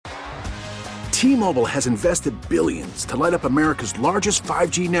T-Mobile has invested billions to light up America's largest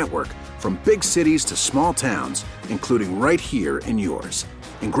 5G network, from big cities to small towns, including right here in yours.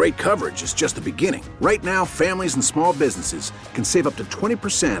 And great coverage is just the beginning. Right now, families and small businesses can save up to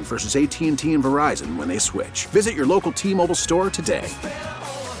 20% versus AT&T and Verizon when they switch. Visit your local T-Mobile store today.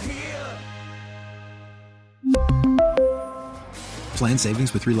 Plan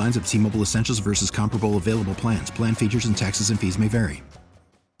savings with 3 lines of T-Mobile Essentials versus comparable available plans. Plan features and taxes and fees may vary.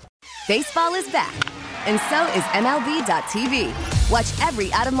 Baseball is back, and so is MLB.tv. Watch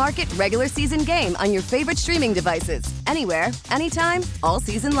every out-of-market regular season game on your favorite streaming devices, anywhere, anytime, all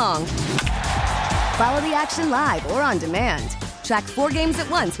season long. Follow the action live or on demand. Track 4 games at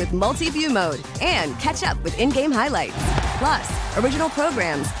once with multi-view mode and catch up with in-game highlights. Plus, original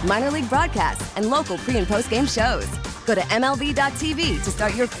programs, minor league broadcasts, and local pre- and post-game shows. Go to MLB.tv to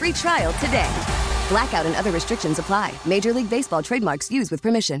start your free trial today. Blackout and other restrictions apply. Major League Baseball trademarks used with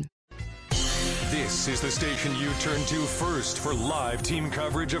permission. This is the station you turn to first for live team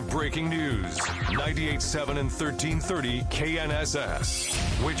coverage of breaking news. 98.7 and 1330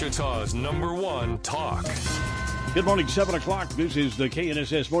 KNSS. Wichita's #1 talk. Good morning, 7 o'clock. This is the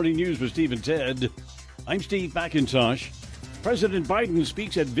KNSS Morning News with Steve and Ted. I'm Steve McIntosh. President Biden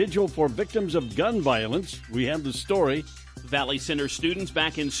speaks at vigil for victims of gun violence. We have the story. Valley Center students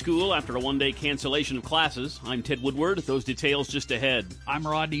back in school after a one-day cancellation of classes. I'm Ted Woodward. Those details just ahead. I'm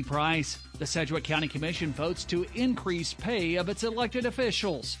Rodney Price. The Sedgwick County Commission votes to increase pay of its elected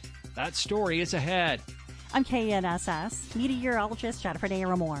officials. That story is ahead. I'm KNSS meteorologist Jennifer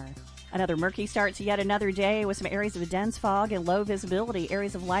Naramore. Another murky start to yet another day with some areas of dense fog and low visibility,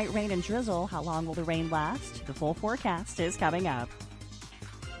 areas of light rain and drizzle. How long will the rain last? The full forecast is coming up.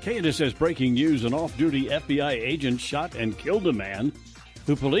 KNSS breaking news: an off-duty FBI agent shot and killed a man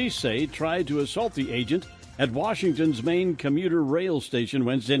who police say tried to assault the agent at Washington's main commuter rail station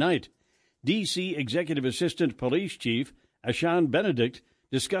Wednesday night. D.C. Executive Assistant Police Chief Ashan Benedict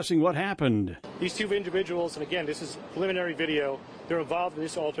discussing what happened. These 2 individuals, and again, this is preliminary video, they're involved in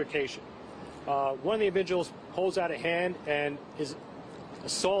this altercation. One of the individuals holds out a hand and is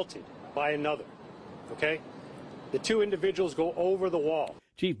assaulted by another, okay? The 2 individuals go over the wall.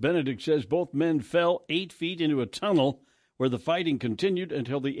 Chief Benedict says both men fell 8 feet into a tunnel where the fighting continued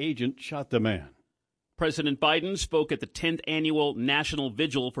until the agent shot the man. President Biden spoke at the 10th annual National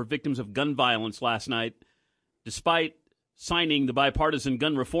Vigil for Victims of Gun Violence last night. Despite signing the bipartisan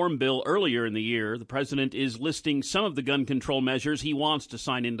gun reform bill earlier in the year, the president is listing some of the gun control measures he wants to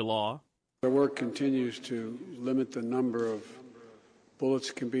sign into law. The work continues to limit the number of bullets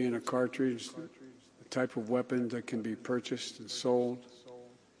that can be in a cartridge, the type of weapon that can be purchased and sold,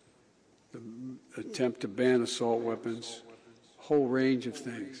 the attempt to ban assault weapons, a whole range of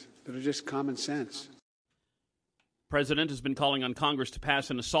things that are just common sense. The president has been calling on Congress to pass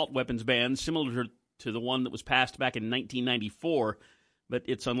an assault weapons ban similar to the one that was passed back in 1994, but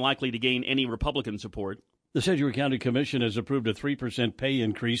it's unlikely to gain any Republican support. The Sedgwick County Commission has approved a 3% pay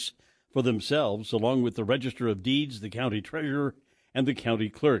increase for themselves, along with the Register of Deeds, the county treasurer, and the county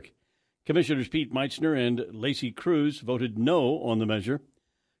clerk. Commissioners Pete Meitzner and Lacey Cruz voted no on the measure.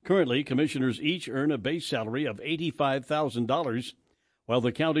 Currently, commissioners each earn a base salary of $85,000, while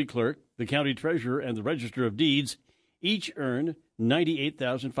the county clerk, the county treasurer, and the Register of Deeds each earn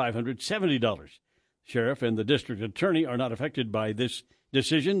 $98,570. Sheriff and the district attorney are not affected by this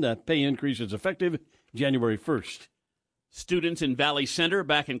decision. That pay increase is effective January 1st. Students in Valley Center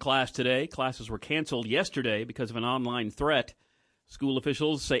back in class today. Classes were canceled yesterday because of an online threat. School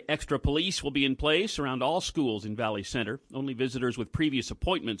officials say extra police will be in place around all schools in Valley Center. Only visitors with previous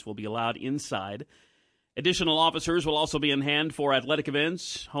appointments will be allowed inside. Additional officers will also be in hand for athletic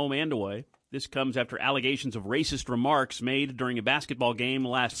events, home and away. This comes after allegations of racist remarks made during a basketball game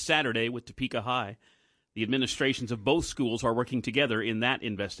last Saturday with Topeka High. The administrations of both schools are working together in that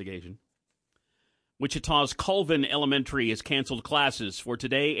investigation. Wichita's Colvin Elementary has canceled classes for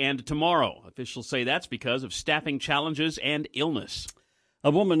today and tomorrow. Officials say that's because of staffing challenges and illness.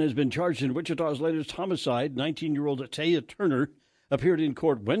 A woman has been charged in Wichita's latest homicide. 19-year-old Taya Turner appeared in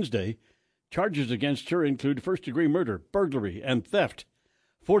court Wednesday. Charges against her include first-degree murder, burglary, and theft.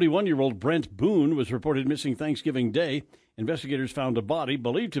 41-year-old Brent Boone was reported missing Thanksgiving Day. Investigators found a body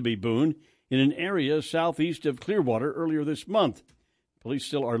believed to be Boone in an area southeast of Clearwater earlier this month. Police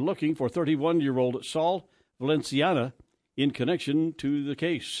still are looking for 31-year-old Saul Valenciana in connection to the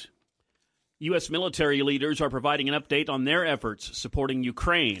case. U.S. military leaders are providing an update on their efforts supporting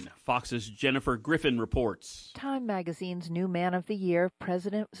Ukraine. Fox's Jennifer Griffin reports. Time magazine's new Man of the Year,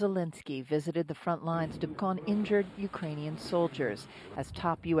 President Zelensky, visited the front lines to check on injured Ukrainian soldiers as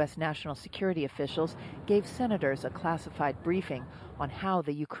top U.S. national security officials gave senators a classified briefing on how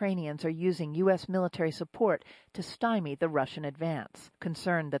the Ukrainians are using U.S. military support to stymie the Russian advance.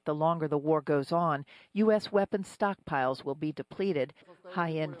 Concerned that the longer the war goes on, U.S. weapons stockpiles will be depleted.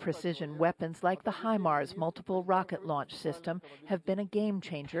 High-end precision weapons like the HIMARS multiple rocket launch system have been a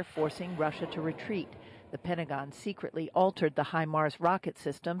game-changer, forcing Russia to retreat. The Pentagon secretly altered the HIMARS rocket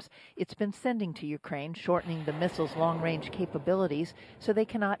systems it's been sending to Ukraine, shortening the missile's long-range capabilities so they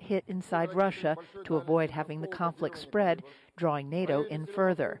cannot hit inside Russia to avoid having the conflict spread, drawing NATO in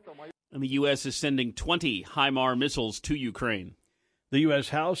further. And the U.S. is sending 20 HIMARS missiles to Ukraine. The U.S.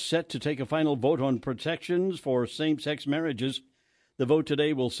 House set to take a final vote on protections for same-sex marriages. The vote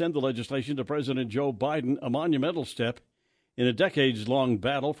today will send the legislation to President Joe Biden, a monumental step in a decades-long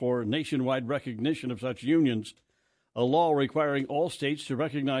battle for nationwide recognition of such unions. A law requiring all states to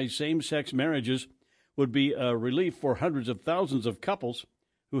recognize same-sex marriages would be a relief for hundreds of thousands of couples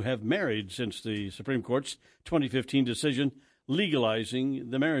who have married since the Supreme Court's 2015 decision legalizing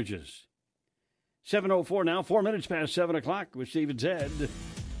the marriages. 7:04 now, 4 minutes past 7 o'clock with Steve and Ted.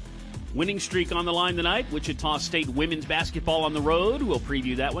 Winning streak on the line tonight. Wichita State women's basketball on the road. We'll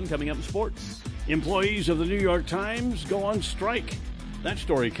preview that one coming up in sports. Employees of the New York Times go on strike. That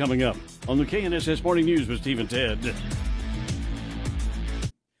story coming up on the KNSS Morning News with Steve and Ted.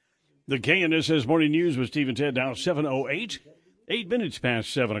 The KNSS Morning News with Steve and Ted now 7:08, 8 minutes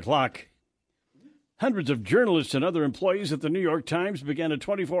past 7 o'clock. Hundreds of journalists and other employees at the New York Times began a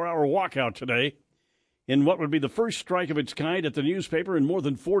 24-hour walkout today in what would be the first strike of its kind at the newspaper in more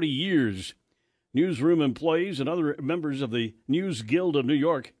than 40 years. Newsroom employees and other members of the News Guild of New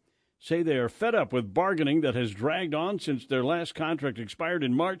York say they are fed up with bargaining that has dragged on since their last contract expired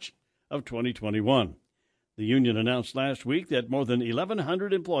in March of 2021. The union announced last week that more than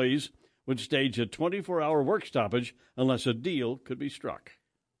 1,100 employees would stage a 24-hour work stoppage unless a deal could be struck.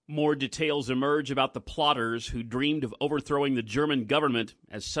 More details emerge about the plotters who dreamed of overthrowing the German government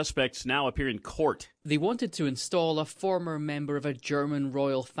as suspects now appear in court. They wanted to install a former member of a German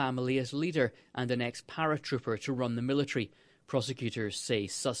royal family as leader and an ex-paratrooper to run the military. Prosecutors say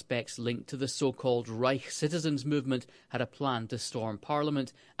suspects linked to the so-called Reich Citizens movement had a plan to storm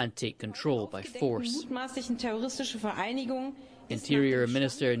Parliament and take control by force. Interior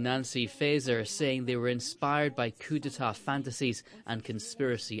Minister Nancy Faeser saying they were inspired by coup d'etat fantasies and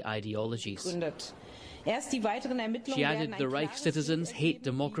conspiracy ideologies. She added the Reich citizens hate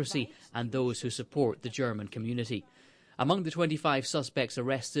democracy and those who support the German community. Among the 25 suspects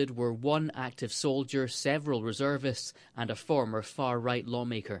arrested were one active soldier, several reservists, and a former far-right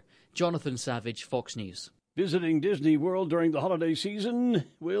lawmaker. Jonathan Savage, Fox News. Visiting Disney World during the holiday season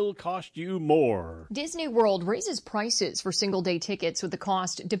will cost you more. Disney World raises prices for single-day tickets with the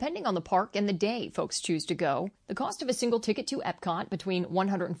cost depending on the park and the day folks choose to go. The cost of a single ticket to Epcot between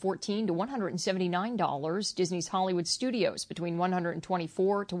 $114 to $179, Disney's Hollywood Studios between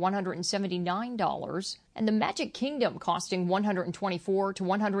 $124 to $179, and the Magic Kingdom costing $124 to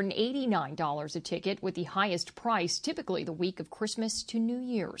 $189 a ticket, with the highest price typically the week of Christmas to New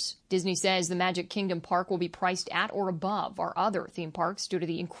Year's. Disney says the Magic Kingdom park will be priced at or above our other theme parks due to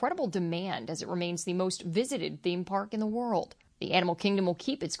the incredible demand as it remains the most visited theme park in the world. The Animal Kingdom will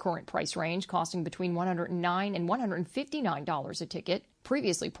keep its current price range, costing between $109 and $159 a ticket.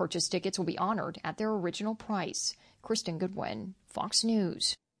 Previously purchased tickets will be honored at their original price. Kristen Goodwin, Fox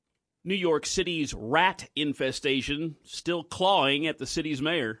News. New York City's rat infestation still clawing at the city's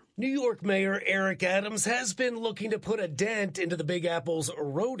mayor. New York Mayor Eric Adams has been looking to put a dent into the Big Apple's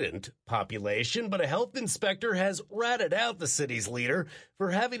rodent population, but a health inspector has ratted out the city's leader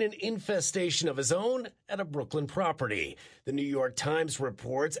for having an infestation of his own at a Brooklyn property. The New York Times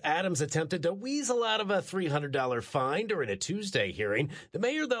reports Adams attempted to weasel out of a $300 fine during a Tuesday hearing. The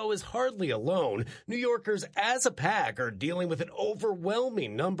mayor, though, is hardly alone. New Yorkers as a pack are dealing with an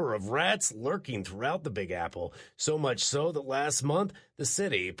overwhelming number of rats lurking throughout the Big Apple, so much so that last month the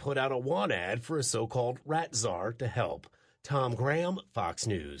city put out a want ad for a so-called rat czar to help. Tom Graham, Fox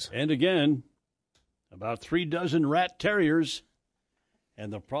News. And again, about 3 dozen rat terriers,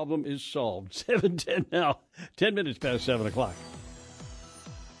 and the problem is solved. 7:10 now, 10 minutes past 7 o'clock.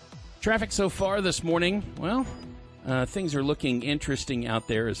 Traffic so far this morning, well, things are looking interesting out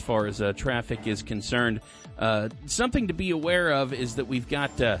there as far as traffic is concerned. Something to be aware of is that we've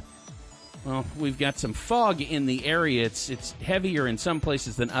got some fog in the area. It's heavier in some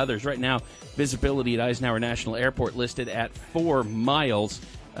places than others. Right now, visibility at Eisenhower National Airport listed at 4 miles.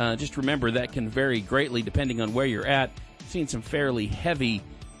 Just remember that can vary greatly depending on where you're at. Seen some fairly heavy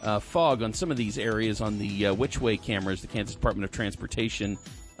fog on some of these areas on the Which Way cameras, the Kansas Department of Transportation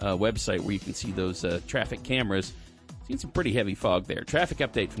website, where you can see those traffic cameras. Seen some pretty heavy fog there. Traffic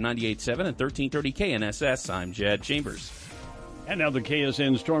update from 98.7 and 1330 KNSS. I'm Jed Chambers. And now the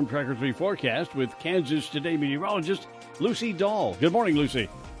KSN Storm Tracker 3 forecast with Kansas Today meteorologist Lucy Dahl. Good morning, Lucy.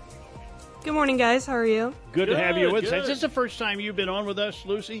 Good morning, guys. How are you? Good to have you with us. Is this the first time you've been on with us,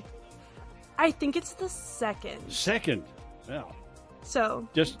 Lucy? I think it's the second. Second. Well. So,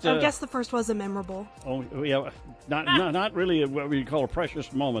 just I guess the first wasn't memorable. Oh, yeah. Not really what we call a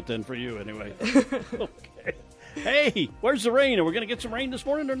precious moment then for you, anyway. Okay. Hey, where's the rain? Are we going to get some rain this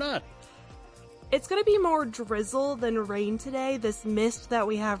morning or not? It's going to be more drizzle than rain today. This mist that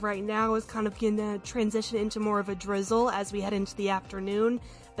we have right now is kind of going to transition into more of a drizzle as we head into the afternoon.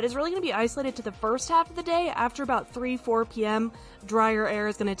 But it's really going to be isolated to the first half of the day. After about 3-4 p.m., drier air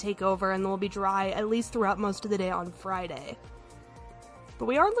is going to take over and will be dry at least throughout most of the day on Friday. But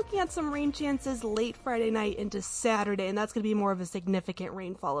we are looking at some rain chances late Friday night into Saturday, and that's going to be more of a significant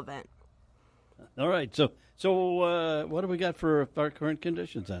rainfall event. All right. So what do we got for our current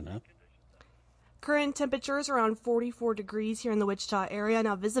conditions then, huh? Current temperatures around 44 degrees here in the Wichita area.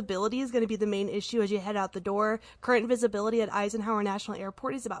 Now, visibility is going to be the main issue as you head out the door. Current visibility at Eisenhower National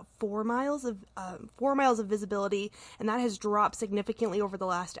Airport is about 4 miles of visibility, and that has dropped significantly over the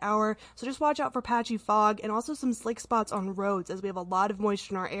last hour. So just watch out for patchy fog and also some slick spots on roads as we have a lot of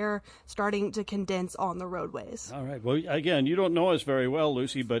moisture in our air starting to condense on the roadways. All right. Well, again, you don't know us very well,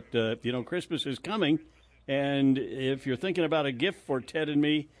 Lucy, but Christmas is coming, and if you're thinking about a gift for Ted and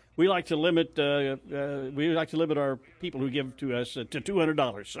me, we like to limit our people who give to us to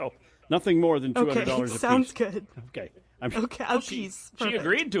 $200. So nothing more than $200 okay, a piece. Sounds good. Okay. She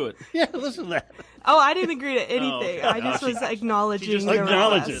agreed to it. Yeah, listen to that. Oh, I didn't agree to anything. Okay. I just was acknowledging your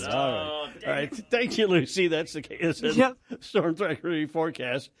request. All right. Thank you, Lucy. That's the KSN Storm Tracker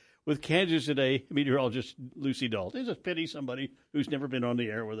forecast with Kansas Today meteorologist Lucy Dahl. It's a pity somebody who's never been on the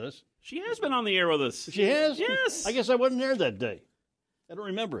air with us. She has been on the air with us. She has? Yes. I guess I wasn't there that day. I don't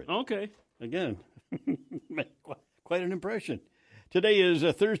remember it. Okay. Again, quite an impression. Today is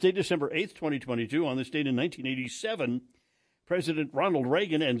Thursday, December 8th, 2022. On this date in 1987, President Ronald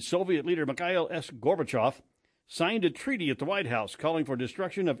Reagan and Soviet leader Mikhail S. Gorbachev signed a treaty at the White House calling for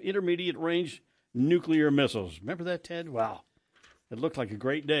destruction of intermediate-range nuclear missiles. Remember that, Ted? Wow. It looked like a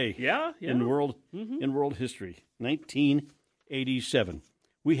great day in world history. 1987.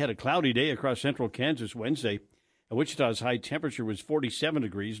 We had a cloudy day across central Kansas Wednesday. Wichita's high temperature was 47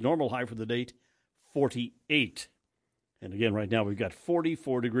 degrees. Normal high for the date, 48. And again, right now we've got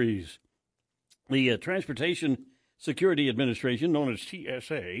 44 degrees. The Transportation Security Administration, known as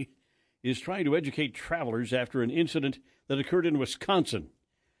TSA, is trying to educate travelers after an incident that occurred in Wisconsin.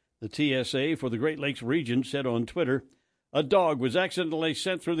 The TSA for the Great Lakes region said on Twitter, a dog was accidentally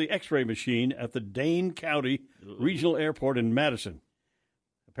sent through the X-ray machine at the Dane County Regional Airport in Madison.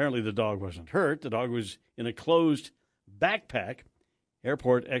 Apparently the dog wasn't hurt. The dog was in a closed backpack.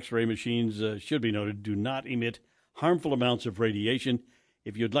 Airport X-ray machines, should be noted, do not emit harmful amounts of radiation.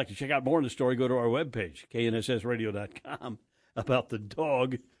 If you'd like to check out more on the story, go to our webpage, knssradio.com, about the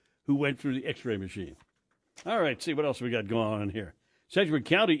dog who went through the X-ray machine. All right, see what else we got going on here. Sedgwick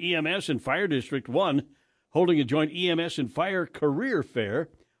County EMS and Fire District 1 holding a joint EMS and Fire Career Fair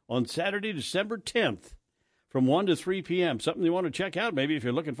on Saturday, December 10th. From 1 to 3 p.m., something you want to check out, maybe if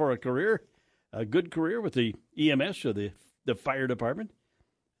you're looking for a good career with the EMS or the fire department.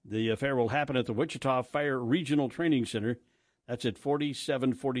 The fair will happen at the Wichita Fire Regional Training Center. That's at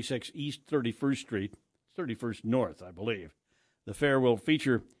 4746 East 31st Street, 31st North, I believe. The fair will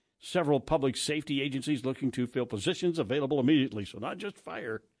feature several public safety agencies looking to fill positions available immediately. So not just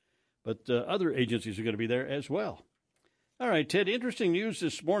fire, but other agencies are going to be there as well. All right, Ted, interesting news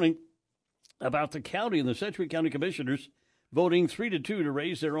this morning about the county and the Sedgwick County Commissioners voting 3-2 to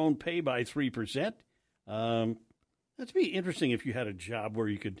raise their own pay by 3%. That'd be interesting if you had a job where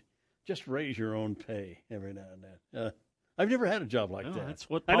you could just raise your own pay every now and then. I've never had a job like that. That's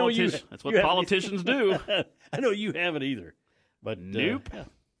what politicians do. I know you haven't either. But nope.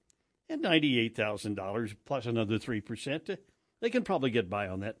 And $98,000 plus another 3%, they can probably get by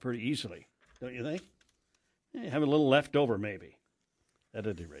on that pretty easily, don't you think? Have a little left over, maybe. At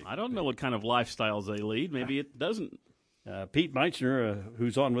any rate. I don't know what kind of lifestyles they lead. Maybe it doesn't. Pete Meitzner,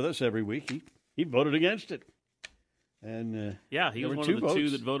 wwho's on with us every week, he voted against it. And he was one of the two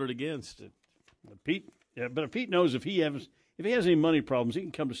that voted against it. Pete, but if Pete knows if he has any money problems, he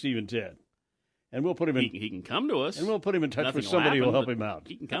can come to Steve and Ted, and we'll put him in. He can come to us, and we'll put him in touch with somebody who will help him out.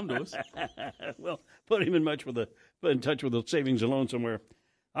 He can come to us. We'll put him in touch with the savings and loan somewhere.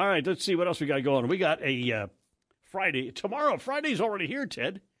 All right, let's see what else we got going. We got a Friday. Tomorrow, Friday's already here,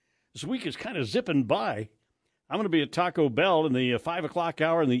 Ted. This week is kind of zipping by. I'm going to be at Taco Bell in the 5 o'clock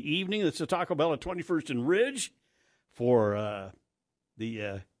hour in the evening. That's the Taco Bell at 21st and Ridge for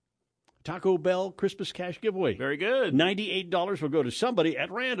the Taco Bell Christmas cash giveaway. Very good. $98 will go to somebody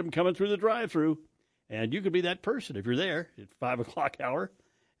at random coming through the drive-thru. And you could be that person if you're there at 5 o'clock hour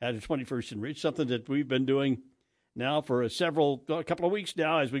at the 21st and Ridge, something that we've been doing now for a couple of weeks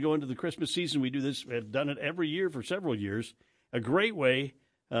now as we go into the Christmas season. We do this. We've done it every year for several years. A great way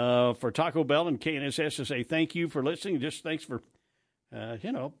for Taco Bell and KNSS to say thank you for listening. Just thanks for,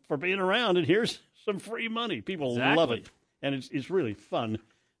 for being around. And here's some free money. People love it. And it's really fun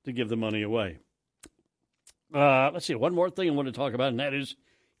to give the money away. Let's see. One more thing I want to talk about, and that is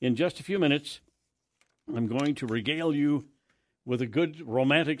in just a few minutes, I'm going to regale you with a good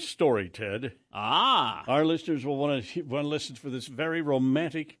romantic story, Ted. Our listeners will want to listen for this very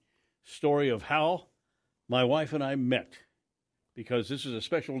romantic story of how my wife and I met, because this is a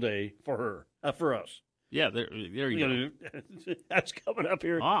special day for her, for us. Yeah, there you go. That's coming up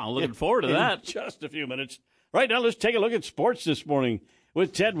here. Looking forward to that. In just a few minutes. Right now, let's take a look at sports this morning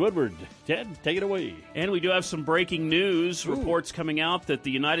with Ted Woodward. Ted, take it away. And we do have some breaking news reports coming out that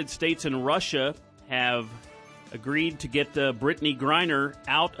the United States and Russia have agreed to get Brittany Griner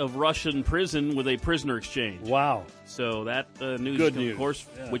out of Russian prison with a prisoner exchange. Wow. So that news, good of news. Course,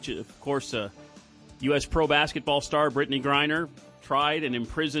 which, of course, U.S. pro basketball star Brittany Griner tried and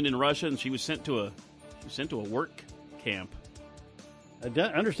imprisoned in Russia, and she was sent to a work camp. I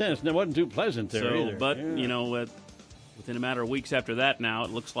understand it wasn't too pleasant there either. But, within a matter of weeks after that now,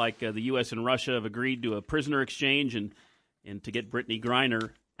 it looks like the U.S. and Russia have agreed to a prisoner exchange and to get Brittany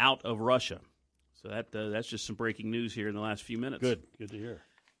Griner out of Russia. So that's just some breaking news here in the last few minutes. Good to hear.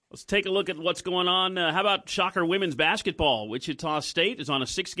 Let's take a look at what's going on. How about Shocker women's basketball? Wichita State is on a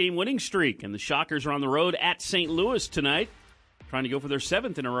 6-game winning streak, and the Shockers are on the road at St. Louis tonight, trying to go for their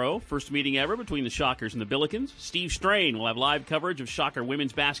 7th in a row. First meeting ever between the Shockers and the Billikens. Steve Strain will have live coverage of Shocker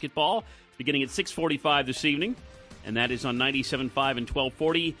women's basketball beginning at 6:45 this evening, and that is on 97.5 and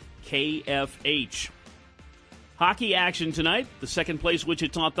 1240 KFH. Hockey action tonight. The second-place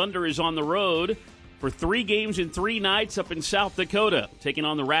Wichita Thunder is on the road for 3 games in 3 nights up in South Dakota, taking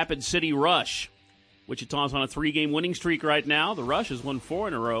on the Rapid City Rush. Wichita's on a 3-game winning streak right now. The Rush has won 4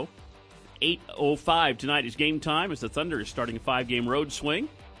 in a row. 8:05 tonight is game time as the Thunder is starting a 5-game road swing,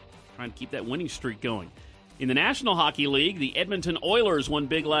 trying to keep that winning streak going. In the National Hockey League, the Edmonton Oilers won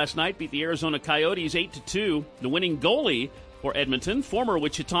big last night, beat the Arizona Coyotes 8-2. The winning goalie for Edmonton, former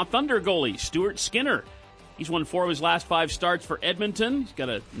Wichita Thunder goalie Stuart Skinner. He's won 4 of his last 5 starts for Edmonton. He's got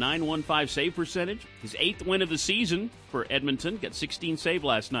a .915 save percentage. His 8th win of the season for Edmonton. Got 16 save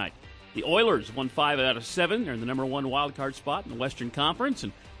last night. The Oilers won 5 out of 7. They're in the number 1 wildcard spot in the Western Conference.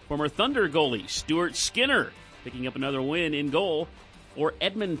 And former Thunder goalie Stuart Skinner picking up another win in goal for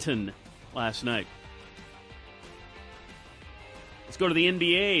Edmonton last night. Let's go to the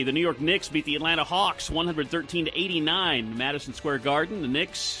NBA. The New York Knicks beat the Atlanta Hawks 113-89 in Madison Square Garden. The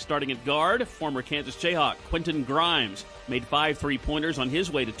Knicks, starting at guard, former Kansas Jayhawk Quentin Grimes made 5 3-pointers on his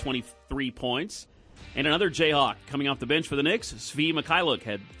way to 23 points. And another Jayhawk coming off the bench for the Knicks, Svi Mikhailuk,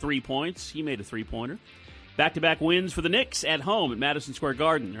 had 3 points. He made a 3-pointer. Back-to-back wins for the Knicks at home at Madison Square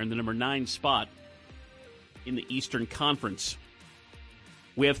Garden. They're in the number 9 spot in the Eastern Conference.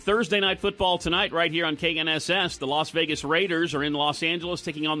 We have Thursday night football tonight right here on KNSS. The Las Vegas Raiders are in Los Angeles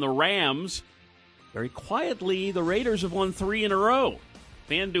taking on the Rams. Very quietly, the Raiders have won 3 in a row.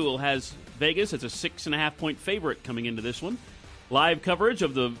 FanDuel has Vegas as a 6.5-point favorite coming into this one. Live coverage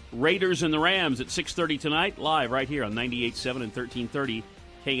of the Raiders and the Rams at 6:30 tonight, live right here on 98.7 and 1330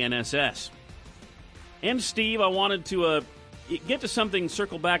 KNSS. And, Steve, I wanted to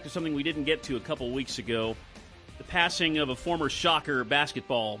circle back to something we didn't get to a couple weeks ago. The passing of a former Shocker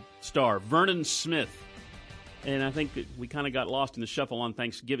basketball star, Vernon Smith. And I think that we kind of got lost in the shuffle on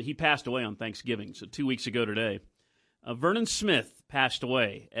Thanksgiving. He passed away on Thanksgiving, so 2 weeks ago today. Vernon Smith passed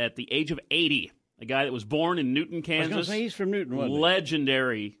away at the age of 80. A guy that was born in Newton, Kansas. I was going to say he's from Newton, wasn't he?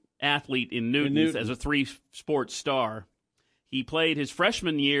 Legendary athlete in Newton as a 3-sport star. He played his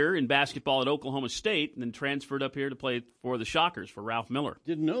freshman year in basketball at Oklahoma State and then transferred up here to play for the Shockers for Ralph Miller.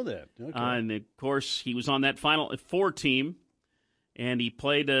 Didn't know that. Okay. And, of course, he was on that Final Four team, and he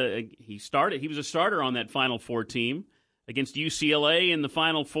played. He was a starter on that Final Four team. Against UCLA in the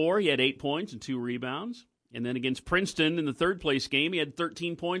Final Four, he had 8 points and 2 rebounds. And then against Princeton in the third-place game, he had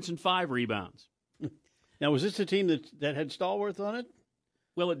 13 points and 5 rebounds. Now, was this the team that had Stallworth on it?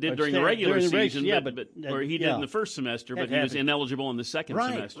 Well, it did during the regular season, or he did yeah. in the first semester, but he was ineligible in the second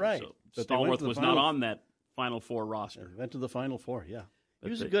semester. Right. So Stallworth was not on that Final Four roster. They went to the Final Four, yeah. He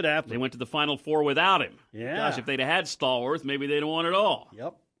was a good athlete. They went to the Final Four without him. Yeah. Gosh, if they'd had Stallworth, maybe they'd have won it all.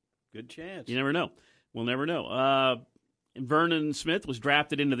 Yep. Good chance. You never know. We'll never know. Vernon Smith was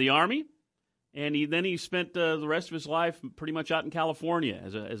drafted into the Army. And he spent the rest of his life pretty much out in California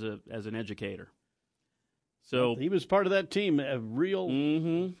as an educator. So he was part of that team, a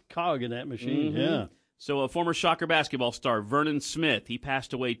real cog in that machine. Yeah. So a former Shocker basketball star, Vernon Smith, he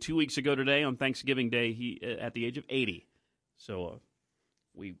passed away 2 weeks ago today on Thanksgiving Day. At the age of 80. So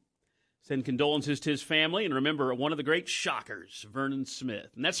we send condolences to his family and remember one of the great Shockers, Vernon Smith.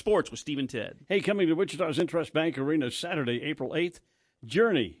 And that's sports with Steve and Ted. Hey, coming to Wichita's Intrust Bank Arena Saturday, April 8th,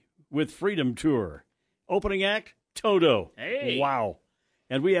 Journey with Freedom Tour. Opening act, Toto. Hey. Wow.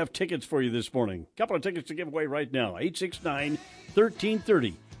 And we have tickets for you this morning. A couple of tickets to give away right now.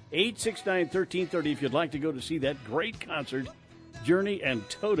 869-1330. 869-1330 if you'd like to go to see that great concert, Journey and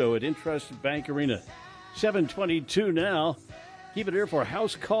Toto at Intrust Bank Arena. 7:22 now. Keep it here for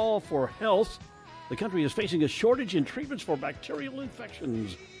House Call for Health. The country is facing a shortage in treatments for bacterial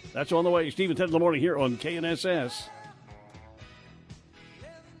infections. That's on the way. Steve and Ted in the morning here on KNSS.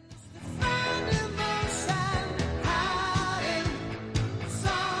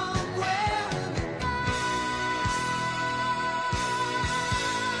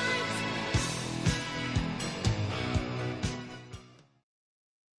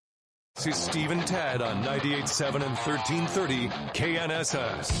 This is Steve and Ted on 98.7 and 1330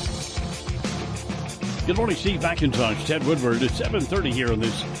 KNSS. Good morning, Steve McIntosh, Ted Woodward. It's 7:30 here on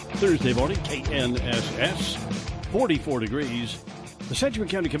this Thursday morning, KNSS. 44 degrees. The Sedgwick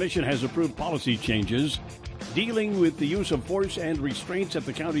County Commission has approved policy changes dealing with the use of force and restraints at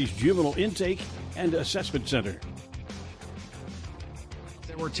the county's juvenile intake and assessment center.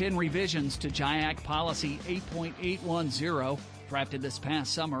 There were 10 revisions to JIAC Policy 8.810. Drafted this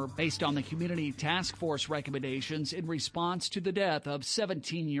past summer based on the Community Task Force recommendations in response to the death of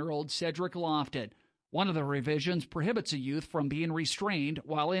 17-year-old Cedric Lofton. One of the revisions prohibits a youth from being restrained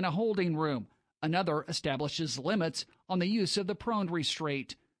while in a holding room. Another establishes limits on the use of the prone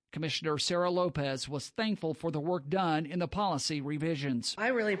restraint. Commissioner Sarah Lopez was thankful for the work done in the policy revisions. I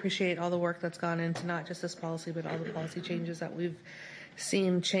really appreciate all the work that's gone into not just this policy, but all the policy changes that we've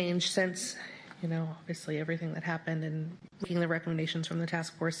seen change since obviously everything that happened, and taking the recommendations from the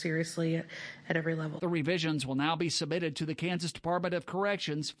task force seriously at every level. The revisions will now be submitted to the Kansas Department of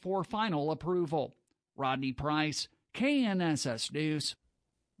Corrections for final approval. Rodney Price, KNSS News.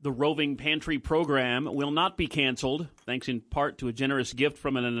 The Roving Pantry program will not be canceled, thanks in part to a generous gift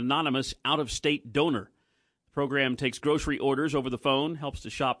from an anonymous out-of-state donor. The program takes grocery orders over the phone, helps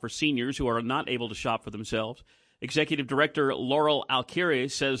to shop for seniors who are not able to shop for themselves. Executive Director Laurel Alkiri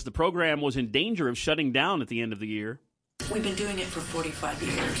says the program was in danger of shutting down at the end of the year. We've been doing it for 45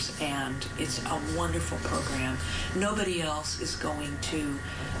 years, and it's a wonderful program. Nobody else is going to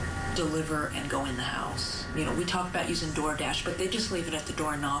deliver and go in the house. We talk about using DoorDash, but they just leave it at the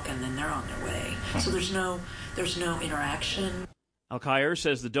door and knock, and then they're on their way. So there's no interaction. Alkiri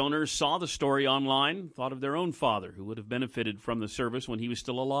says the donors saw the story online, thought of their own father, who would have benefited from the service when he was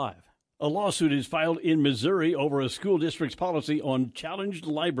still alive. A lawsuit is filed in Missouri over a school district's policy on challenged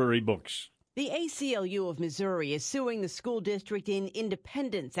library books. The ACLU of Missouri is suing the school district in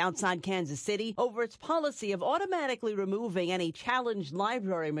Independence outside Kansas City over its policy of automatically removing any challenged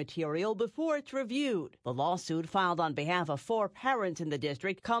library material before it's reviewed. The lawsuit, filed on behalf of 4 parents in the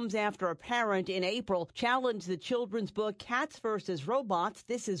district, comes after a parent in April challenged the children's book Cats vs. Robots,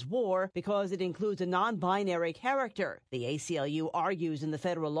 This is War, because it includes a non-binary character. The ACLU argues in the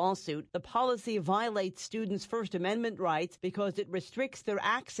federal lawsuit the policy violates students' First Amendment rights because it restricts their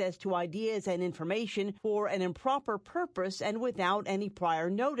access to ideas and information for an improper purpose and without any prior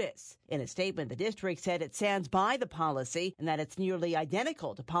notice. In a statement, the district said it stands by the policy and that it's nearly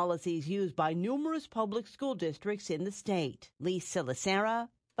identical to policies used by numerous public school districts in the state. Lisa Lacera,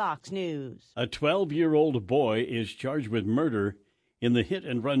 Fox News. A 12-year-old boy is charged with murder in the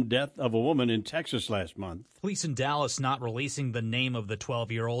hit-and-run death of a woman in Texas last month. Police in Dallas not releasing the name of the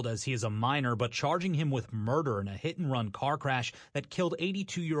 12-year-old as he is a minor, but charging him with murder in a hit-and-run car crash that killed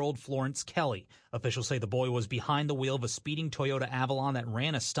 82-year-old Florence Kelly. Officials say the boy was behind the wheel of a speeding Toyota Avalon that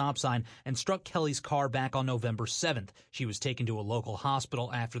ran a stop sign and struck Kelly's car back on November 7th. She was taken to a local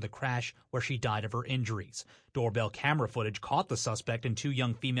hospital after the crash, where she died of her injuries. Doorbell camera footage caught the suspect and 2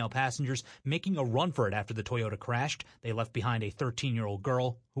 young female passengers making a run for it after the Toyota crashed. They left behind a 13-year-old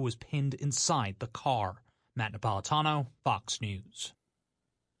girl who was pinned inside the car. Matt Napolitano, Fox News.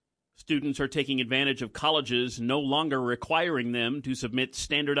 Students are taking advantage of colleges no longer requiring them to submit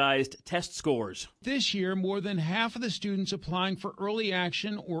standardized test scores. This year, more than half of the students applying for early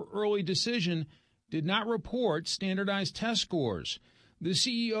action or early decision did not report standardized test scores. The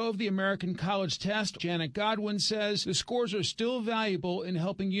CEO of the American College Test, Janet Godwin, says the scores are still valuable in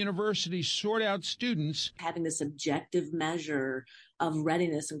helping universities sort out students. Having this objective measure of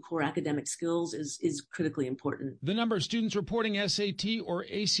readiness and core academic skills is critically important. The number of students reporting SAT or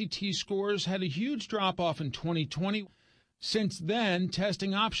ACT scores had a huge drop-off in 2020. Since then,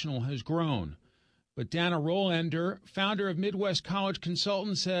 testing optional has grown. But Dana Rollender, founder of Midwest College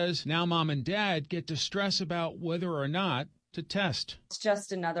Consultants, says now mom and dad get to stress about whether or not to test. It's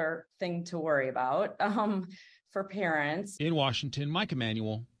just another thing to worry about for parents. In Washington, Mike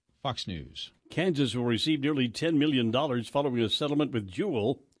Emanuel, Fox News. Kansas will receive nearly $10 million following a settlement with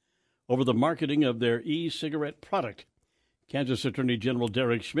Juul over the marketing of their e-cigarette product. Kansas Attorney General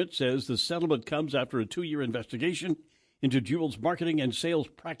Derek Schmidt says the settlement comes after a 2-year investigation into Juul's marketing and sales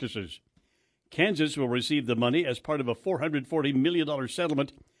practices. Kansas will receive the money as part of a $440 million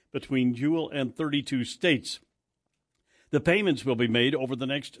settlement between Juul and 32 states. The payments will be made over the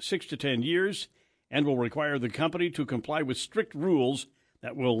next 6 to 10 years and will require the company to comply with strict rules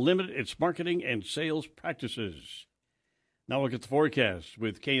that will limit its marketing and sales practices. Now look at the forecast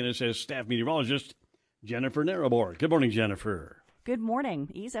with KNSS staff meteorologist Jennifer Narrabor. Good morning, Jennifer. Good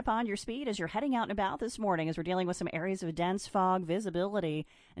morning. Ease up on your speed as you're heading out and about this morning as we're dealing with some areas of dense fog visibility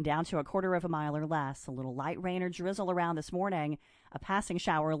and down to a quarter of a mile or less. A little light rain or drizzle around this morning. A passing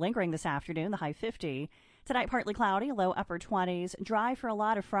shower lingering this afternoon, the high 50. Tonight, partly cloudy, low upper 20s. Dry for a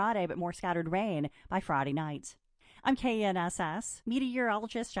lot of Friday, but more scattered rain by Friday night. I'm KNSS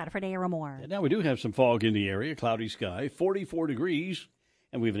meteorologist Jennifer Narrabor. Now we do have some fog in the area, cloudy sky, 44 degrees,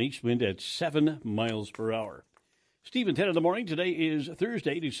 and we have an east wind at 7 miles per hour. Steve and Ted in the morning. Today is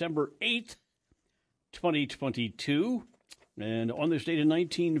Thursday, December 8th, 2022. And on this date in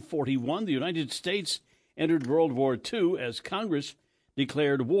 1941, the United States entered World War II as Congress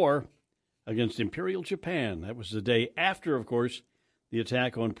declared war against Imperial Japan. That was the day after, of course, the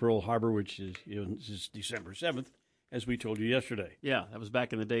attack on Pearl Harbor, which is December 7th, as we told you yesterday. Yeah, that was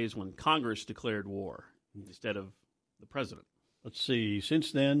back in the days when Congress declared war instead of the president. Let's see.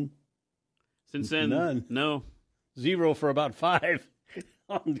 Since then, none. No. 0 for about 5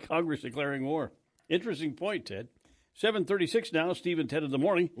 on Congress declaring war. Interesting point, Ted. 7:36 now, Steve and Ted in the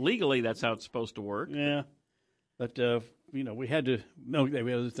morning. Legally, that's how it's supposed to work. Yeah. But, we had to, no, we had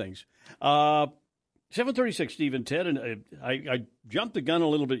other things. 7:36, Steve and Ted, and I jumped the gun a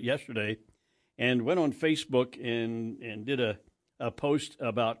little bit yesterday and went on Facebook and did a post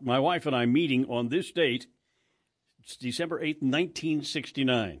about my wife and I meeting on this date. It's December 8th,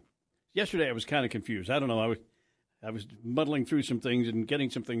 1969. Yesterday I was kind of confused. I don't know. I was muddling through some things and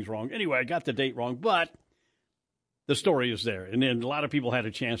getting some things wrong. Anyway, I got the date wrong, but the story is there. And then a lot of people had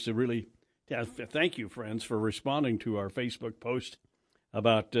a chance to really thank you, friends, for responding to our Facebook post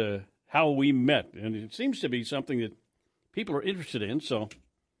about how we met. And it seems to be something that people are interested in, so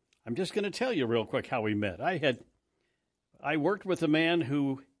I'm just going to tell you real quick how we met. I worked with a man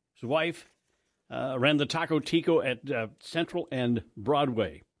whose wife ran the Taco Tico at Central and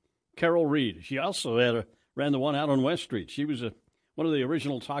Broadway, Carol Reed. She also ran the one out on West Street. She was one of the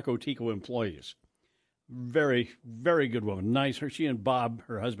original Taco Tico employees. Very, very good woman. Nice. She and Bob,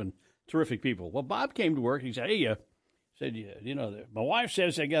 her husband, terrific people. Well, Bob came to work. He said, "Hey, my wife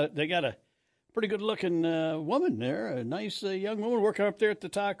says they got a pretty good-looking woman there, a nice young woman working up there at the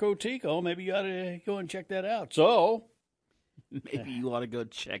Taco Tico. Maybe you ought to go and check that out." So, maybe you ought to go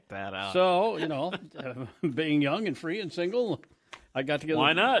check that out. So, being young and free and single, I got together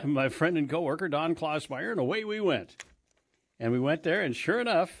with my friend and coworker, Don Klossmeyer, and away we went. And we went there, and sure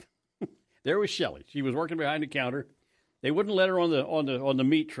enough, there was Shelley. She was working behind the counter. They wouldn't let her on the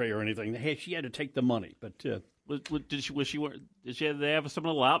meat tray or anything. She had to take the money. But did she have some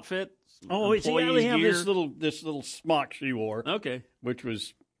little outfit? Oh, she only had this little smock she wore. Okay, which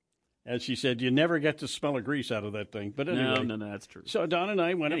was, as she said, you never get to smell a grease out of that thing. But anyway, no, that's true. So Don and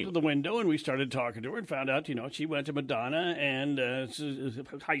I went up to the window and we started talking to her and found out, she went to Madonna and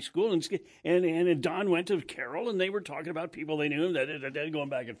high school, and Don went to Carol, and they were talking about people they knew that going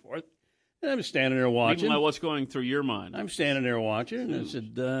back and forth. And I'm standing there watching. Meanwhile, what's going through your mind? I'm standing there watching, and I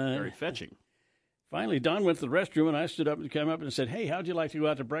said, very fetching. Finally, Don went to the restroom, and I stood up and came up and said, "Hey, how'd you like to go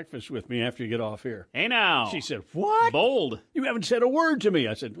out to breakfast with me after you get off here?" Hey, now. She said, "What? Bold. You haven't said a word to me."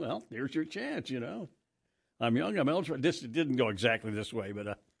 I said, "Well, here's your chance, I'm young, I'm eligible." This didn't go exactly this way,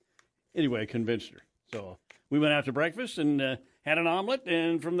 but anyway, I convinced her. So we went out to breakfast and had an omelet,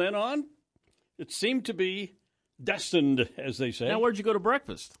 and from then on, it seemed to be destined, as they say. Now, where'd you go to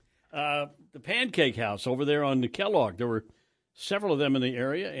breakfast? The Pancake House over there on the Kellogg. There were several of them in the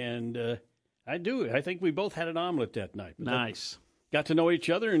area, and I think we both had an omelet that night. Nice. Got to know each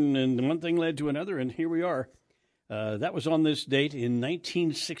other, and one thing led to another, and here we are. That was on this date in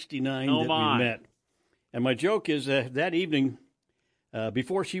 1969 we met. And my joke is that evening,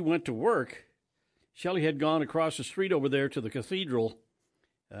 before she went to work, Shelley had gone across the street over there to the cathedral.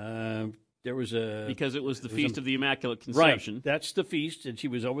 There was because it was the Feast of the Immaculate Conception. Right, that's the feast, and she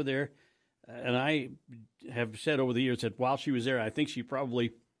was over there. And I have said over the years that while she was there, I think she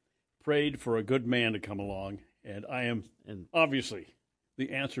probably prayed for a good man to come along, and I am obviously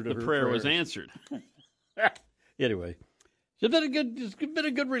the answer to her prayer prayers. was answered. Anyway, it's been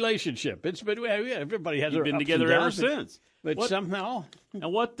a good relationship. It's been everybody has You've their been ups together and ever downs, since. But somehow,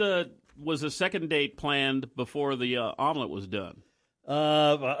 and what was the second date planned before the omelet was done?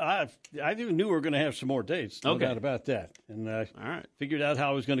 I knew we were going to have some more dates. No Okay. doubt about that. And all right, figured out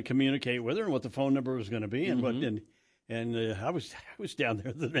how I was going to communicate with her and what the phone number was going to be, and I was down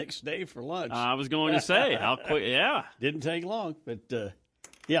there the next day for lunch. I was going to say how quick. Yeah, didn't take long, but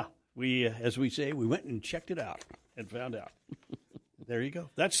yeah, we as we say, we went and checked it out and found out. There you go.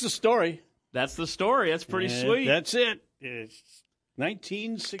 That's the story. That's the story. That's pretty sweet. That's it. It's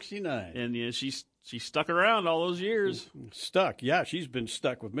 1969, and she stuck around all those years. Stuck. Yeah, she's been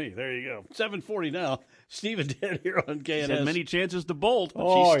stuck with me. There you go. 7:40 now. Steve and Dan here on KNS. She's had many chances to bolt, but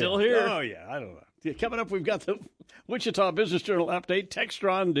she's still here. Oh, yeah. I don't know. Yeah, coming up, we've got the Wichita Business Journal update.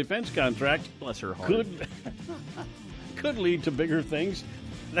 Textron defense contract. Bless her heart. Could lead to bigger things.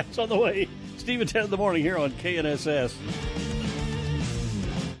 That's on the way. Steve and 10 in the morning here on KNSS.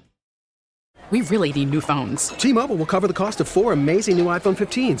 We really need new phones. T-Mobile will cover the cost of 4 amazing new iPhone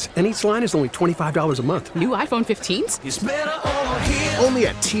 15s, and each line is only $25 a month. New iPhone 15s? It's better over here. Only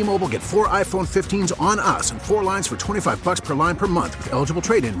at T-Mobile, get 4 iPhone 15s on us and 4 lines for $25 per line per month with eligible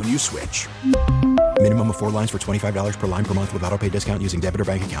trade-in when you switch. Minimum of 4 lines for $25 per line per month with autopay discount using debit or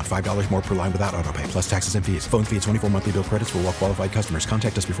bank account. $5 more per line without autopay, plus taxes and fees. Phone fee at 24 monthly bill credits for well-qualified customers.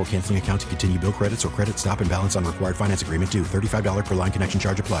 Contact us before canceling account to continue bill credits or credit stop and balance on required finance agreement due. $35 per line connection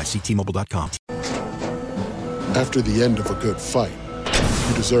charge applies. See T-Mobile.com. After the end of a good fight,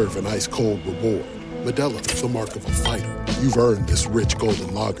 you deserve an ice-cold reward. Modelo is the mark of a fighter. You've earned this rich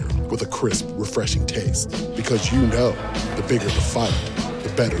golden lager with a crisp, refreshing taste. Because you know, the bigger the fight, the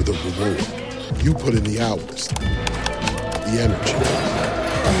better the reward. You put in the hours, the energy,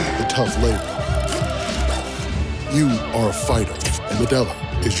 the tough labor. You are a fighter, and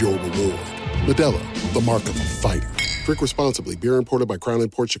Modelo is your reward. Modelo, the mark of a fighter. Drink responsibly. Beer imported by Crown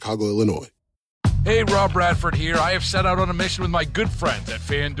Imports, Chicago, Illinois. Hey, Rob Bradford here. I have set out on a mission with my good friends at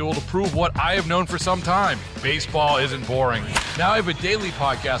FanDuel to prove what I have known for some time. Baseball isn't boring. Now I have a daily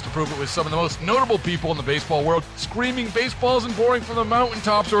podcast to prove it with some of the most notable people in the baseball world, screaming baseball isn't boring from the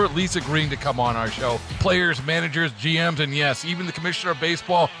mountaintops, or at least agreeing to come on our show. Players, managers, GMs, and yes, even the commissioner of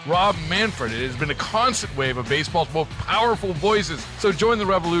baseball, Rob Manfred. It has been a constant wave of baseball's most powerful voices. So join the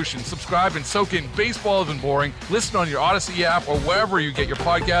revolution. Subscribe and soak in Baseball Isn't Boring. Listen on your Odyssey app or wherever you get your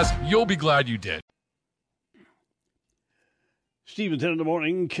podcasts. You'll be glad you did. Steve and 10 in the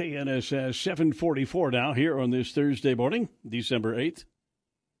morning, KNSS 7:44 now here on this Thursday morning, December 8th.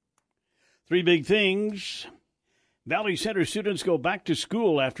 3 big things. Valley Center students go back to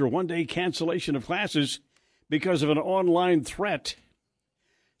school after one-day cancellation of classes because of an online threat.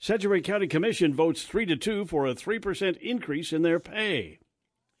 Sedgwick County Commission votes 3-2 for a 3% increase in their pay.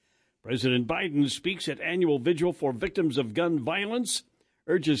 President Biden speaks at annual vigil for victims of gun violence,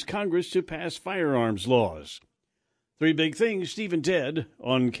 urges Congress to pass firearms laws. 3 big things, Steve and Ted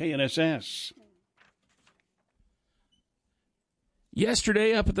on KNSS.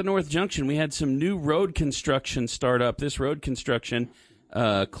 Yesterday up at the North Junction, we had some new road construction start up. This road construction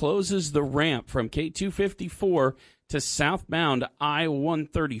closes the ramp from K254 to southbound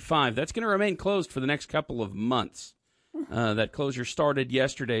I-135. That's going to remain closed for the next couple of months. That closure started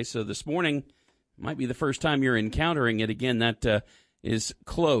yesterday, so this morning might be the first time you're encountering it again. That is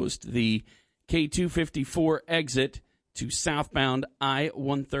closed. The K254 exit to southbound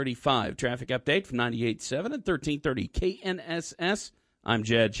I-135. Traffic update from 98.7 and 1330 KNSS. I'm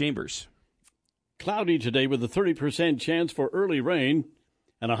Jad Chambers. Cloudy today with a 30% chance for early rain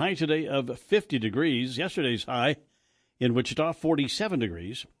and a high today of 50 degrees. Yesterday's high in Wichita, 47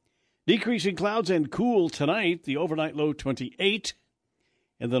 degrees. Decreasing clouds and cool tonight, the overnight low 28.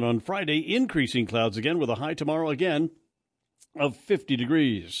 And then on Friday, increasing clouds again with a high tomorrow again of 50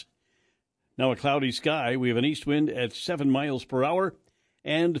 degrees. Now a cloudy sky. We have an east wind at 7 miles per hour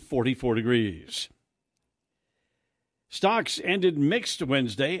and 44 degrees. Stocks ended mixed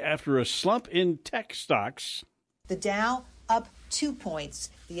Wednesday after a slump in tech stocks. The Dow up 2 points,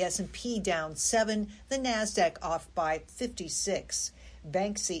 the S&P down 7, the Nasdaq off by 56.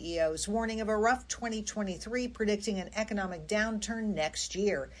 Bank CEOs warning of a rough 2023, predicting an economic downturn next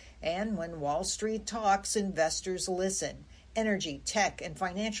year. And when Wall Street talks, investors listen. Energy, tech, and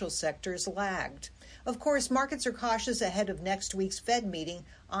financial sectors lagged. Of course, markets are cautious ahead of next week's Fed meeting,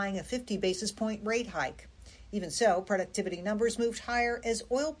 eyeing a 50 basis point rate hike. Even so, productivity numbers moved higher as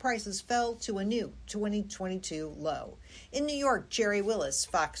oil prices fell to a new 2022 low. In New York, Jerry Willis,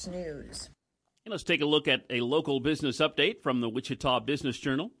 Fox News. And let's take a look at a local business update from the Wichita Business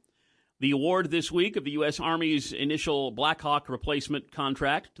Journal. The award this week of the U.S. Army's initial Black Hawk replacement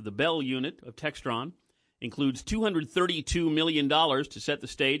contract to the Bell unit of Textron includes $232 million to set the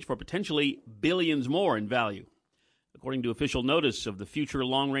stage for potentially billions more in value. According to official notice of the Future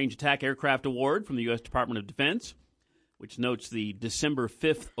Long-Range Attack Aircraft Award from the U.S. Department of Defense, which notes the December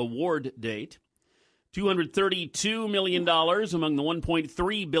 5th award date, $232 million among the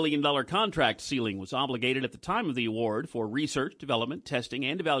 $1.3 billion contract ceiling was obligated at the time of the award for research, development, testing,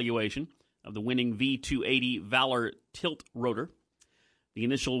 and evaluation of the winning V-280 Valor tilt rotor. The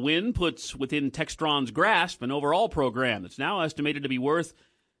initial win puts within Textron's grasp an overall program that's now estimated to be worth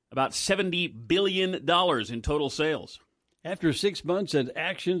about $70 billion in total sales. After 6 months and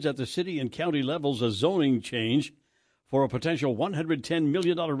actions at the city and county levels, a zoning change for a potential $110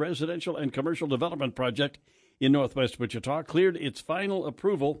 million residential and commercial development project in northwest Wichita cleared its final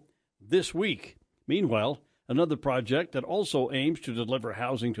approval this week. Meanwhile, another project that also aims to deliver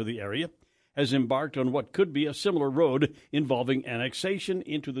housing to the area has embarked on what could be a similar road involving annexation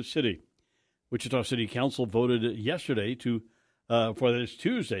into the city. Wichita City Council voted yesterday for this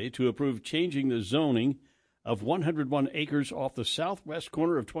Tuesday to approve changing the zoning of 101 acres off the southwest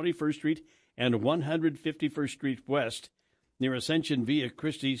corner of 21st Street and 151st Street West near Ascension via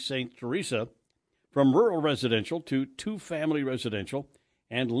Christie St. Teresa from rural residential to two-family residential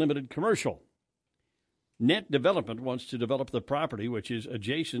and limited commercial. Net Development wants to develop the property, which is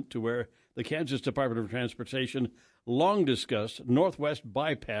adjacent to where the Kansas Department of Transportation long-discussed Northwest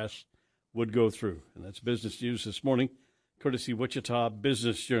Bypass would go through. And that's business news this morning, courtesy Wichita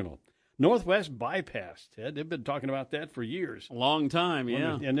Business Journal. Northwest Bypass, Ted, they've been talking about that for years. A long time,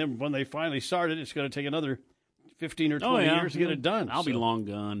 yeah. And then when they finally started, it's going to take another 15 or 20 years to get it done. I'll be long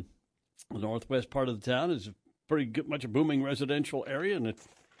gone. The northwest part of the town is pretty good, much a booming residential area, and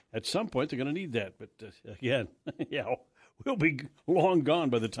at some point they're going to need that. But again, yeah, we'll be long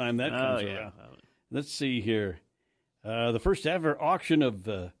gone by the time that comes around. Let's see here. The first ever auction of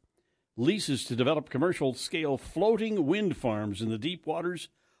leases to develop commercial-scale floating wind farms in the deep waters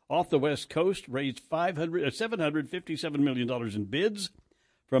off the West Coast raised $757 million in bids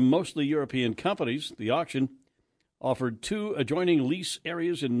from mostly European companies. The auction offered 2 adjoining lease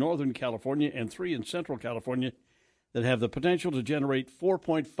areas in Northern California and 3 in Central California that have the potential to generate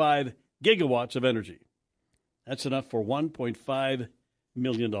 4.5 gigawatts of energy. That's enough for $1.5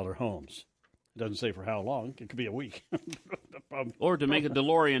 million homes. It doesn't say for how long. It could be a week. Or to make a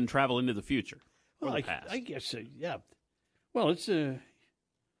DeLorean travel into the future. Well, I guess, yeah. Well, it's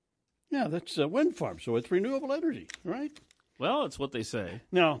that's a wind farm, so it's renewable energy, right? Well, it's what they say.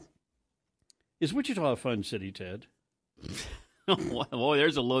 Now, is Wichita a fun city, Ted? Boy,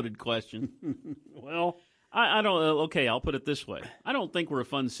 there's a loaded question. Well, I don't. Okay, I'll put it this way. I don't think we're a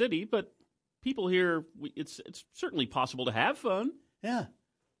fun city, but people here, it's certainly possible to have fun. Yeah.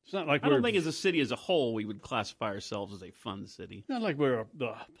 It's not like I don't think as a city as a whole we would classify ourselves as a fun city. Not like we're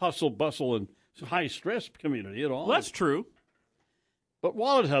a hustle, bustle, and high-stress community at all. Well, that's true. But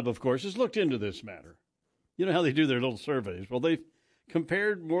Wallet Hub, of course, has looked into this matter. You know how they do their little surveys? Well, they've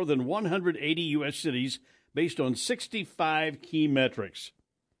compared more than 180 U.S. cities based on 65 key metrics.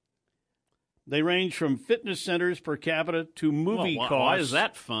 They range from fitness centers per capita to movie costs. Why is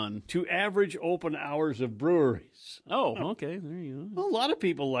that fun? To average open hours of breweries. Oh, okay. There you go. Well, a lot of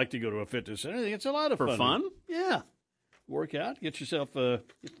people like to go to a fitness center. I think it's a lot of fun. For fun? Yeah. Work out. Get yourself, get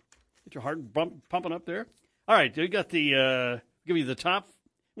your heart pumping up there. All right. We got the, give you the top.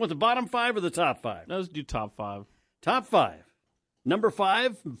 You want the bottom 5 or the top 5? Let's do top 5. Top 5. Number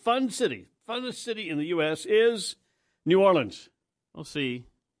 5, fun city. Funnest city in the U.S. is New Orleans. We'll see.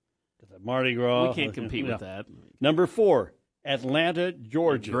 The Mardi Gras. We can't compete with that. Number 4, Atlanta,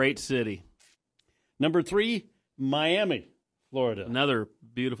 Georgia. A great city. Number 3, Miami, Florida. Another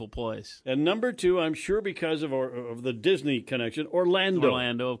beautiful place. And number 2, I'm sure because of the Disney connection, Orlando.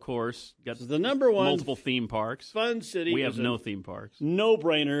 Orlando, of course. Got the number 1. Multiple theme parks. Fun city. We have no theme parks.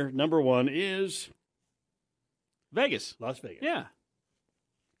 No-brainer. Number 1 is Vegas. Las Vegas. Yeah.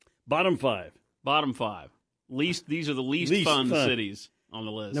 Bottom 5. Bottom 5. These are the least fun cities on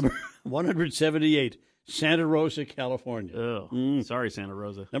the list. Number 178, Santa Rosa, California. Oh, sorry, Santa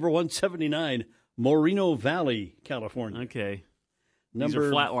Rosa. Number 179, Moreno Valley, California. Okay. These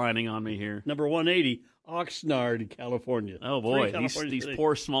are flatlining on me here. Number 180, Oxnard, California. Oh, boy. These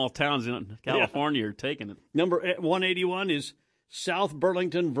poor small towns in California are taking it. Number 181 is South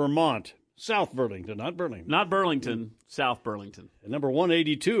Burlington, Vermont. South Burlington, not Burlington. Not Burlington, South Burlington. And number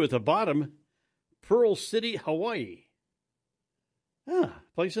 182 at the bottom, Pearl City, Hawaii.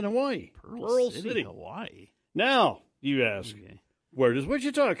 Place in Hawaii. Pearl City, Hawaii. Now, you ask, where does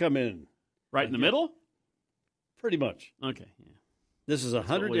Wichita come in? Right in the middle? Pretty much. Okay. Yeah. This is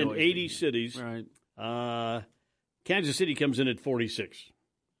 180 cities. Right. Kansas City comes in at 46.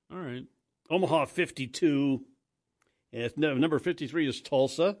 All right. Omaha, 52. And number 53 is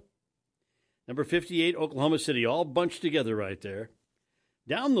Tulsa. Number 58, Oklahoma City. All bunched together right there.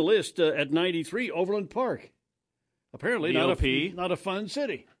 Down the list at 93, Overland Park. Apparently not a fun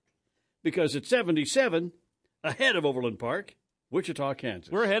city. Because at 77, ahead of Overland Park, Wichita,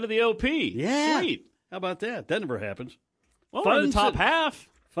 Kansas. We're ahead of the OP. Yeah. Sweet. How about that? That never happens. Well, we're in the top half.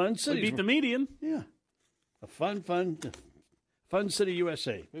 Fun cities. We beat the median. Yeah. A fun city,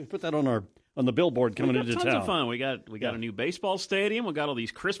 USA. We put that on the billboard coming into town. Tons of fun. We got a new baseball stadium. We got all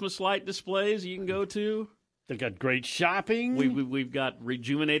these Christmas light displays you can go to. They got great shopping. We've got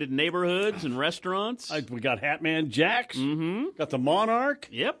rejuvenated neighborhoods and restaurants. We got Hatman Jack's. Mm-hmm. Got the Monarch.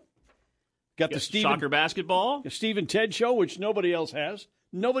 Yep. Got the soccer basketball. The Steve and Ted show, which nobody else has.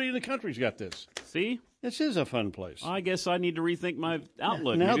 Nobody in the country's got this. See? This is a fun place. I guess I need to rethink my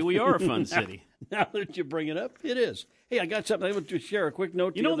outlook. Maybe we are a fun city. Now that you bring it up, it is. Hey, I got something I want to share. A quick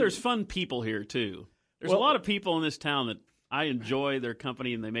note. There's fun people here, too. There's a lot of people in this town that I enjoy their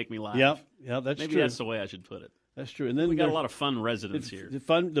company and they make me laugh. Yeah, that's Maybe true. Maybe that's the way I should put it. That's true. And then we got a lot of fun residents here.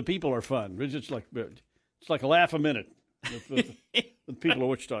 The people are fun. It's like a laugh a minute with people of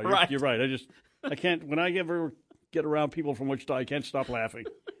Wichita. Right. You're right. I can't. When I ever get around people from Wichita, I can't stop laughing.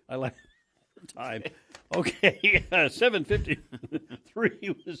 I laugh all the time. Okay,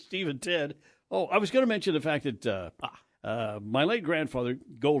 7:53 with Steve and Ted. Oh, I was going to mention the fact that my late grandfather,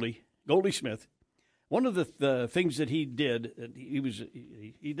 Goldie Smith, one of the things that he did,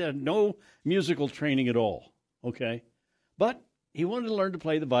 he had no musical training at all, okay? But he wanted to learn to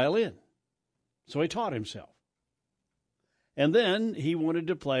play the violin, so he taught himself. And then he wanted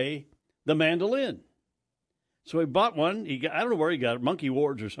to play the mandolin. So he bought one. I don't know where he got it, Monkey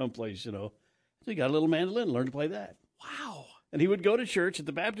Ward's or someplace, So he got a little mandolin and learned to play that. Wow. And he would go to church at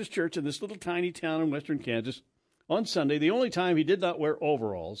the Baptist church in this little tiny town in western Kansas on Sunday. The only time he did not wear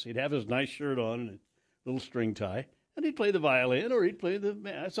overalls. He'd have his nice shirt on and a little string tie. And he'd play the violin or he'd play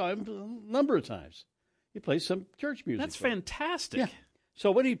I saw him a number of times. He played some church music. That's fantastic. Yeah.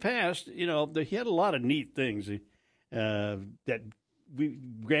 So when he passed, he had a lot of neat things that we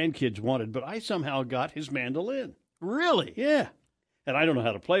grandkids wanted. But I somehow got his mandolin. Really? Yeah. And I don't know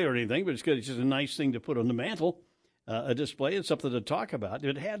how to play or anything, but it's good. It's just a nice thing to put on the mantle, a display. It's something to talk about.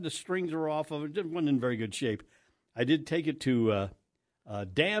 It had the strings were off of it. It wasn't in very good shape. I did take it to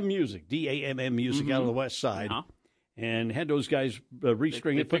DAM Music, DAMM Music, out of the west side, and had those guys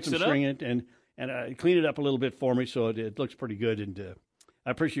restring it, put some string in it, and clean it up a little bit for me, so it looks pretty good. And I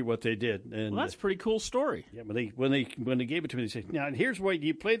appreciate what they did. And that's a pretty cool story. Yeah, when they gave it to me, they said, "Now here's why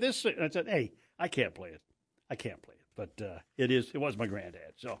you play this." And I said, "Hey, I can't play it. But it was my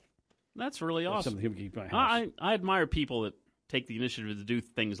granddad, so that's really awesome. Something to keep my house. I admire people that take the initiative to do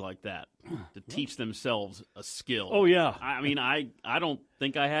things like that, to teach themselves a skill. Oh yeah. I mean, I don't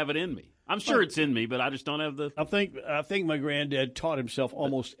think I have it in me. I'm sure it's in me, but I just don't have the. I think my granddad taught himself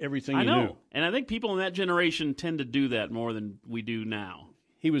almost everything he knew. And I think people in that generation tend to do that more than we do now.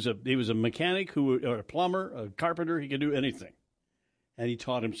 He was a mechanic or a plumber, a carpenter. He could do anything, and he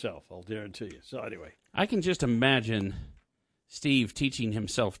taught himself. I'll guarantee you. So anyway. I can just imagine Steve teaching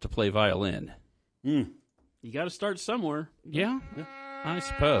himself to play violin. You got to start somewhere. Yeah, I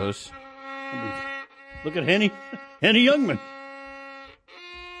suppose. Look at Henny Youngman.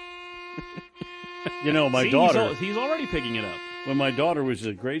 My daughter. He's already picking it up. When my daughter was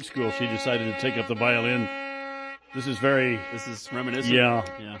at grade school, she decided to take up the violin. This is reminiscent. Yeah.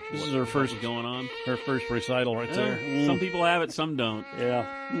 This is her first going on. Her first recital right there. Some people have it, some don't.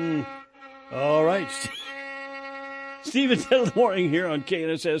 Yeah. All right. Steve and Ted in the morning here on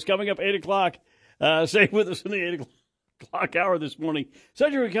KNSS. Coming up 8 o'clock. Stay with us in the 8 o'clock hour this morning.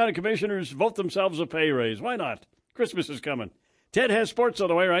 Sedgwick County Commissioners vote themselves a pay raise. Why not? Christmas is coming. Ted has sports on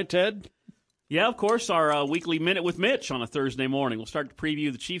the way, right, Ted? Yeah, of course, our weekly Minute with Mitch on a Thursday morning. We'll start to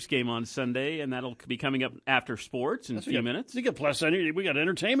preview the Chiefs game on Sunday, and that'll be coming up after sports in a few minutes. Plus, we got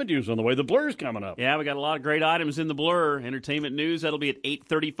entertainment news on the way. The Blur's coming up. Yeah, we got a lot of great items in the Blur. Entertainment news, that'll be at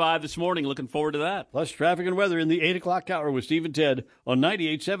 8:35 this morning. Looking forward to that. Plus, traffic and weather in the 8 o'clock hour with Steve and Ted on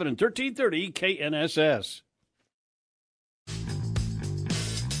 98.7 and 1330 KNSS.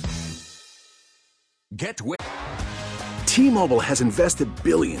 Get T-Mobile has invested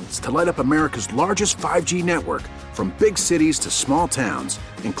billions to light up America's largest 5G network, from big cities to small towns,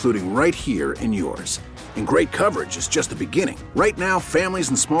 including right here in yours. And great coverage is just the beginning. Right now, families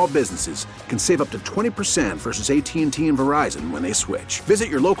and small businesses can save up to 20% versus AT&T and Verizon when they switch. Visit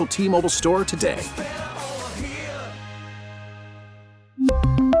your local T-Mobile store today.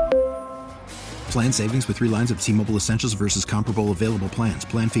 Plan savings with 3 lines of T-Mobile Essentials versus comparable available plans.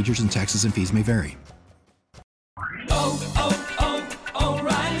 Plan features and taxes and fees may vary.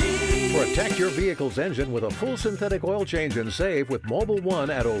 Protect your vehicle's engine with a full synthetic oil change and save with Mobil 1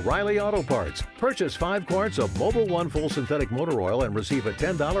 at O'Reilly Auto Parts. Purchase 5 quarts of Mobil 1 full synthetic motor oil and receive a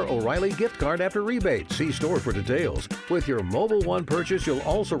 $10 O'Reilly gift card after rebate. See store for details. With your Mobil 1 purchase, you'll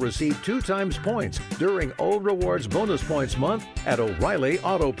also receive 2 times points during O Rewards Bonus Points Month at O'Reilly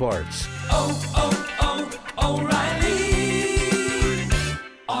Auto Parts. O'Reilly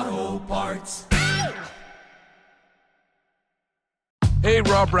Auto Parts. Hey,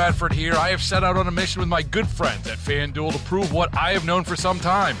 Rob Bradford here. I have set out on a mission with my good friends at FanDuel to prove what I have known for some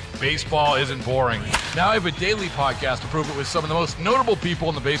time. Baseball isn't boring. Now I have a daily podcast to prove it with some of the most notable people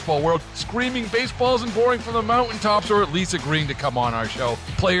in the baseball world, screaming baseball isn't boring from the mountaintops, or at least agreeing to come on our show.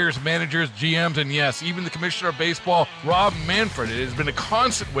 Players, managers, GMs, and yes, even the commissioner of baseball, Rob Manfred. It has been a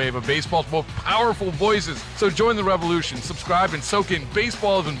constant wave of baseball's most powerful voices. So join the revolution. Subscribe and soak in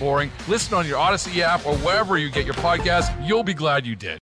Baseball Isn't Boring. Listen on your Odyssey app or wherever you get your podcasts. You'll be glad you did.